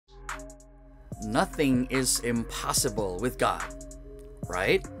Nothing is impossible with God,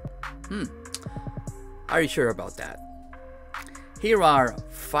 right? Are you sure about that? Here are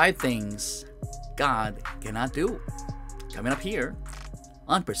 5 things God cannot do. Coming up here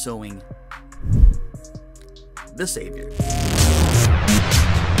on Pursuing the Savior.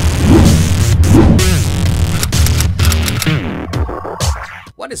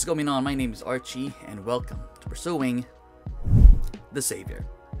 What is going on? My name is Archie and welcome to Pursuing the Savior.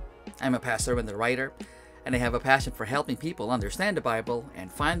 I'm a pastor and a writer, and I have a passion for helping people understand the Bible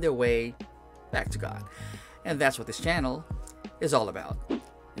and find their way back to God. And that's what this channel is all about.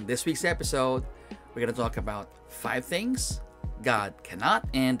 In this week's episode, we're going to talk about 5 things God cannot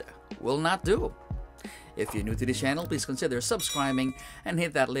and will not do. If you're new to this channel, please consider subscribing and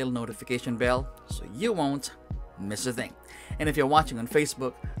hit that little notification bell so you won't miss a thing. And if you're watching on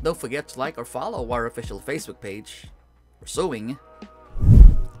Facebook, don't forget to like or follow our official Facebook page, Pursuing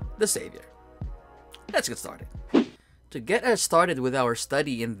the Savior. Let's get started. To get us started with our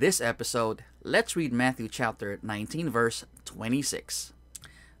study in this episode, let's read Matthew chapter 19 verse 26.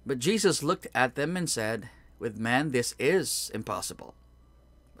 But Jesus looked at them and said, "With man this is impossible,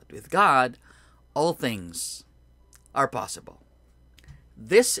 but with God all things are possible."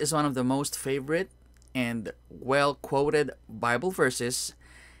 This is one of the most favorite and well-quoted Bible verses,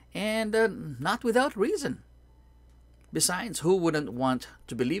 and not without reason. Besides, who wouldn't want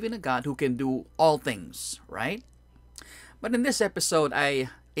to believe in a God who can do all things, right? But in this episode, I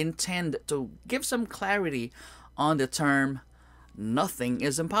intend to give some clarity on the term, nothing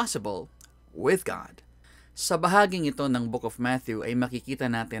is impossible with God. Sa bahaging ito ng Book of Matthew ay makikita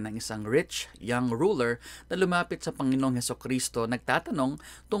natin ang isang rich young ruler na lumapit sa Panginoong Hesukristo nagtatanong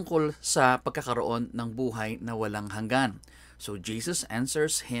tungkol sa pagkakaroon ng buhay na walang hanggan. So Jesus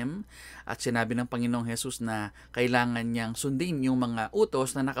answers him at sinabi ng Panginoong Jesus na kailangan niyang sundin yung mga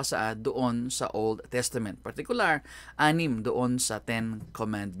utos na nakasaad doon sa Old Testament. Particular, 6 doon sa 10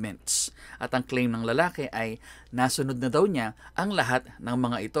 Commandments. At ang claim ng lalaki ay nasunod na daw niya ang lahat ng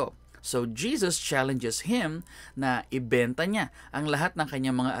mga ito. So Jesus challenges him na ibenta niya ang lahat ng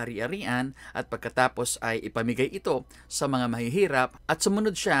kanyang mga ari-arian at pagkatapos ay ipamigay ito sa mga mahihirap at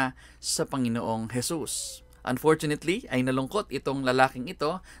sumunod siya sa Panginoong Jesus. Unfortunately, ay nalungkot itong lalaking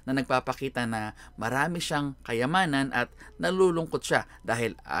ito na nagpapakita na marami siyang kayamanan at nalulungkot siya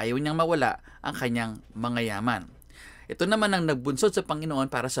dahil ayaw niyang mawala ang kanyang mga yaman. Ito naman ang nagbunsod sa Panginoon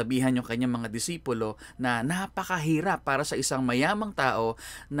para sabihan yung kanyang mga disipulo na napakahirap para sa isang mayamang tao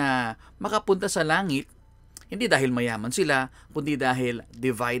na makapunta sa langit, hindi dahil mayaman sila, kundi dahil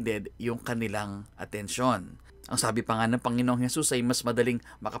divided yung kanilang atensyon. Ang sabi pa nga ng Panginoong Hesus ay mas madaling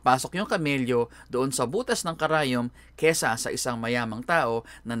makapasok yung kamelyo doon sa butas ng karayom kesa sa isang mayamang tao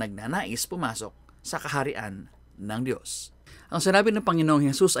na nagnanais pumasok sa kaharian ng Diyos. Ang sinabi ng Panginoong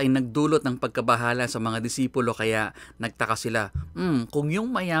Hesus ay nagdulot ng pagkabahala sa mga disipulo kaya nagtaka sila, kung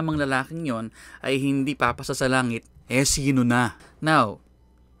yung mayamang lalaking yon ay hindi papasa sa langit, sino na? Now,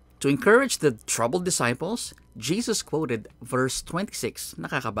 to encourage the troubled disciples, Jesus quoted verse 26,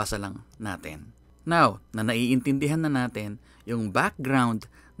 nakakabasa lang natin. Now, na naiintindihan na natin yung background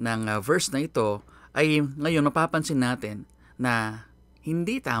ng verse na ito, ay ngayon mapapansin natin na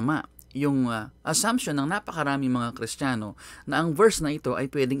hindi tama yung assumption ng napakaraming mga Kristiyano na ang verse na ito ay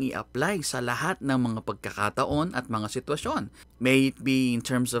pwedeng i-apply sa lahat ng mga pagkakataon at mga sitwasyon. May it be in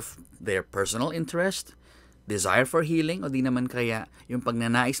terms of their personal interest, desire for healing, o di naman kaya yung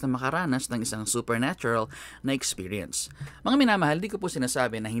pagnanais na makaranas ng isang supernatural na experience. Mga minamahal, di ko po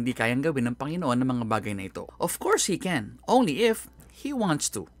sinasabi na hindi kayang gawin ng Panginoon ng mga bagay na ito. Of course He can, only if He wants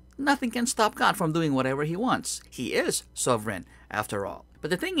to. Nothing can stop God from doing whatever He wants. He is sovereign, after all.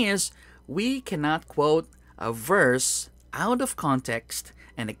 But the thing is, we cannot quote a verse out of context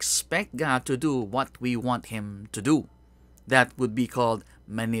and expect God to do what we want Him to do. That would be called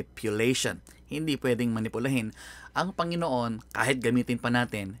manipulation. Hindi pwedeng manipulahin ang Panginoon kahit gamitin pa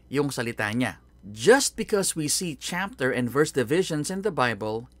natin yung salita niya. Just because we see chapter and verse divisions in the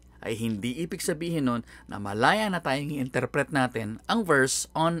Bible, ay hindi ibig sabihin nun na malaya na tayong i-interpret natin ang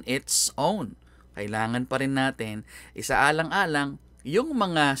verse on its own. Kailangan pa rin natin isaalang-alang yung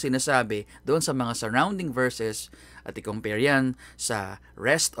mga sinasabi doon sa mga surrounding verses at i-compare yan sa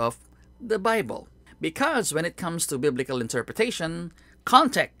rest of the Bible. Because when it comes to biblical interpretation,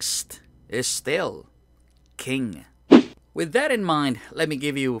 context is still king. With that in mind, let me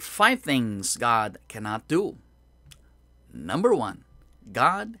give you 5 things God cannot do. Number 1,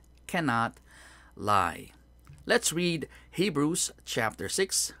 God cannot lie. Let's read Hebrews chapter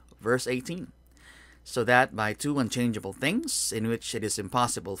 6, verse 18. So that by 2 unchangeable things, in which it is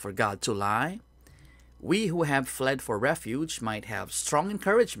impossible for God to lie, we who have fled for refuge might have strong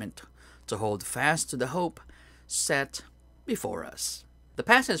encouragement to hold fast to the hope set before us. The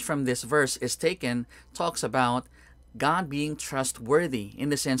passage from this verse talks about God being trustworthy in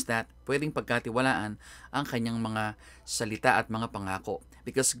the sense that pwedeng pagkatiwalaan ang kanyang mga salita at mga pangako.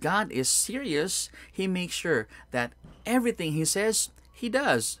 Because God is serious, He makes sure that everything He says, He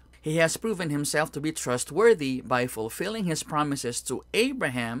does. He has proven Himself to be trustworthy by fulfilling His promises to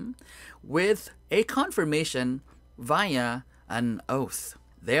Abraham with a confirmation via an oath.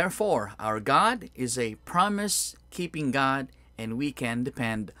 Therefore, our God is a promise-keeping God, and we can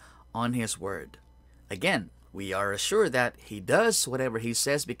depend on His word. Again, we are assured that He does whatever He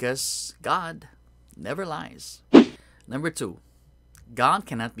says because God never lies. Number 2, God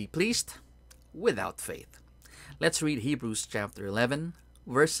cannot be pleased without faith. Let's read Hebrews chapter 11,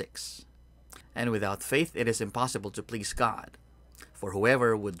 verse 6. And without faith it is impossible to please God. For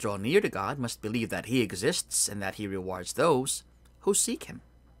whoever would draw near to God must believe that He exists and that He rewards those who seek Him.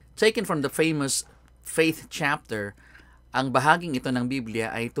 Taken from the famous faith chapter, ang bahaging ito ng Biblia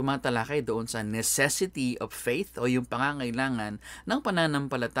ay tumatalakay doon sa necessity of faith o yung pangangailangan ng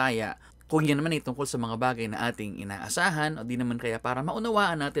pananampalataya kung yan naman ay tungkol sa mga bagay na ating inaasahan o di naman kaya para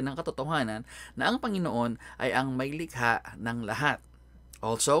maunawaan natin ang katotohanan na ang Panginoon ay ang may likha ng lahat.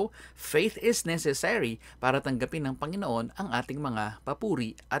 Also, faith is necessary para tanggapin ng Panginoon ang ating mga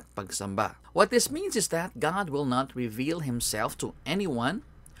papuri at pagsamba. What this means is that God will not reveal Himself to anyone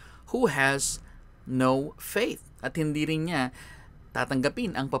who has no faith. At hindi rin niya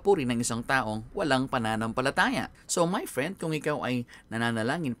tatanggapin ang papuri ng isang taong walang pananampalataya. So my friend, kung ikaw ay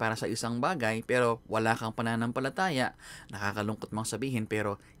nananalangin para sa isang bagay pero wala kang pananampalataya, nakakalungkot mang sabihin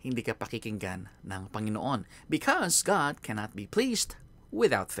pero hindi ka pakikinggan ng Panginoon. Because God cannot be pleased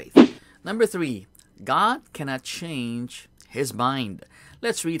without faith. Number 3, God cannot change His mind.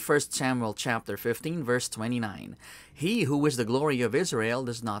 Let's read 1 Samuel chapter 15, verse 29. He who is the glory of Israel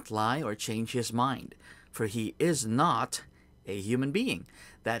does not lie or change his mind, for he is not a human being,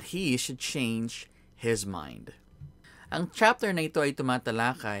 that he should change his mind. Ang chapter na ito ay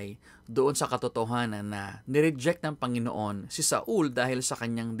tumatalakay doon sa katotohanan na nireject ng Panginoon si Saul dahil sa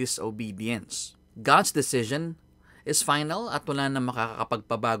kanyang disobedience. God's decision is final at wala na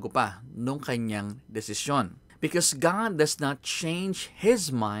makakapagpabago pa nung kanyang desisyon. Because God does not change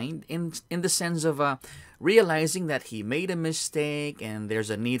His mind in the sense of realizing that He made a mistake and there's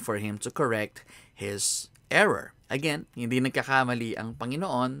a need for Him to correct His error. Again, hindi nagkakamali ang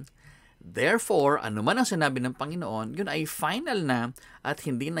Panginoon. Therefore, anuman ang sinabi ng Panginoon, yun ay final na at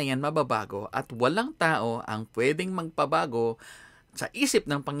hindi na yan mababago at walang tao ang pwedeng magpabago sa isip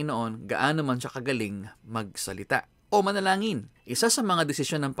ng Panginoon gaano man siya kagaling magsalita o manalangin. Isa sa mga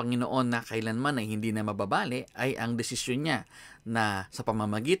desisyon ng Panginoon na kailanman ay hindi na mababali ay ang desisyon niya na sa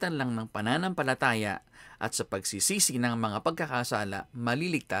pamamagitan lang ng pananampalataya at sa pagsisisi ng mga pagkakasala,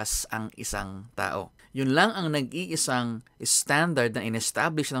 maliligtas ang isang tao. Yun lang ang nag-iisang standard na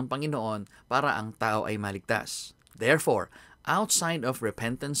in-establish ng Panginoon para ang tao ay maligtas. Therefore, outside of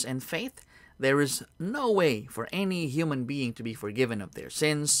repentance and faith, there is no way for any human being to be forgiven of their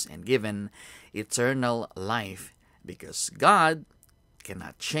sins and given eternal life because God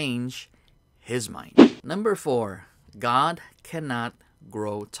cannot change His mind. Number 4, God cannot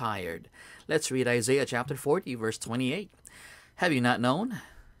grow tired. Let's read Isaiah chapter 40, verse 28. Have you not known?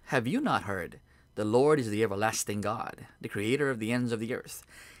 Have you not heard? The Lord is the everlasting God, the creator of the ends of the earth.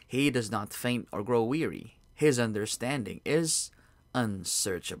 He does not faint or grow weary. His understanding is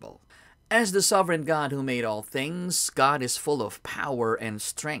unsearchable. As the sovereign God who made all things, God is full of power and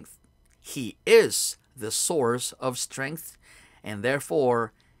strength. He is the source of strength, and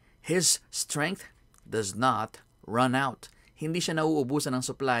therefore, His strength does not run out. Hindi siya nauubusan ng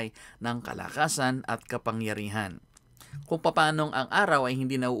supply ng kalakasan at kapangyarihan. Kung papanong ang araw ay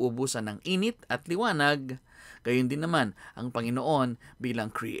hindi nauubusan ng init at liwanag, gayon din naman ang Panginoon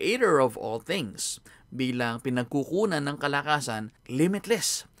bilang creator of all things, bilang pinagkukunan ng kalakasan,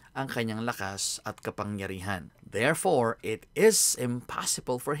 limitless ang kanyang lakas at kapangyarihan. Therefore, it is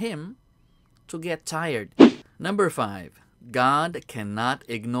impossible for Him to get tired. Number 5, God cannot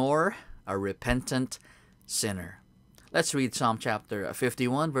ignore a repentant sinner. Let's read Psalm chapter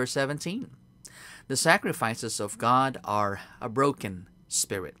 51, verse 17. The sacrifices of God are a broken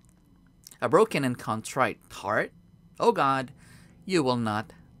spirit, a broken and contrite heart. O God, you will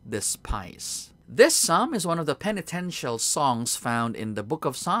not despise. This psalm is one of the penitential songs found in the book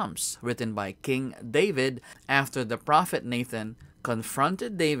of Psalms, written by King David after the prophet Nathan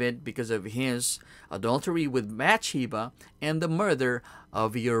confronted David because of his adultery with Bathsheba and the murder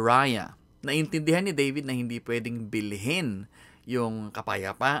of Uriah. Naintindihan ni David na hindi pwedeng bilhin yung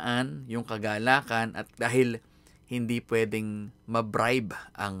kapayapaan, yung kagalakan, at dahil hindi pwedeng mabribe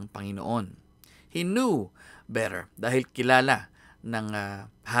ang Panginoon. He knew better dahil kilala ng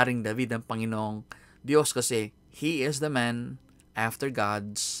Haring David ang Panginoong Diyos kasi he is the man after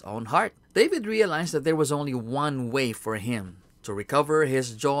God's own heart. David realized that there was only one way for him to recover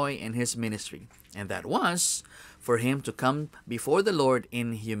his joy in his ministry, and that was for him to come before the Lord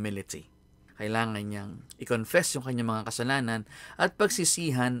in humility. Kailangan niyang i-confess yung kanyang mga kasalanan at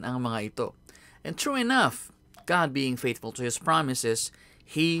pagsisihan ang mga ito. And true enough, God being faithful to His promises,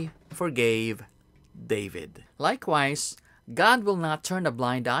 He forgave David. Likewise, God will not turn a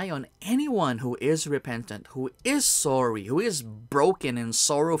blind eye on anyone who is repentant, who is sorry, who is broken and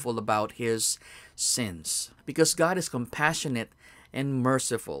sorrowful about his sins. Because God is compassionate and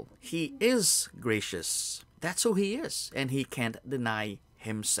merciful. He is gracious. That's who He is, and He can't deny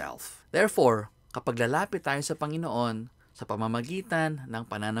Himself. Therefore, kapag lalapit tayo sa Panginoon sa pamamagitan ng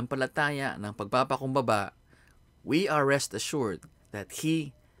pananampalataya, ng pagpapakumbaba, we are rest assured that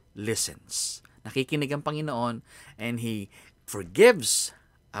He listens. Nakikinig ang Panginoon and He forgives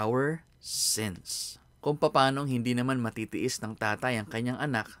our sins. Kung paanong hindi naman matitiis ng tatay ang kanyang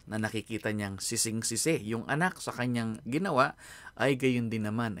anak na nakikita niyang sising-sisi yung anak sa kanyang ginawa, ay gayon din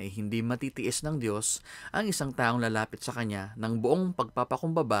naman ay hindi matitiis ng Diyos ang isang taong lalapit sa Kanya ng buong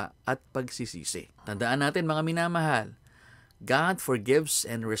pagpapakumbaba at pagsisisi. Tandaan natin mga minamahal, God forgives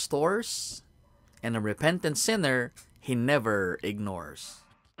and restores, and a repentant sinner He never ignores.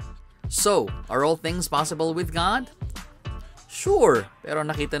 So, are all things possible with God? Sure, pero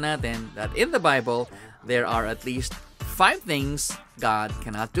nakita natin that in the Bible, there are at least 5 things God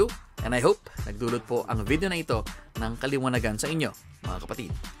cannot do. And I hope nagdulot po ang video na ito ng kaliwanagan sa inyo, mga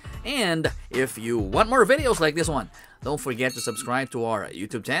kapatid. And if you want more videos like this one, don't forget to subscribe to our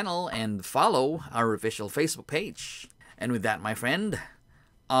YouTube channel and follow our official Facebook page. And with that, my friend,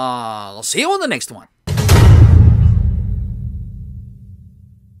 I'll see you on the next one.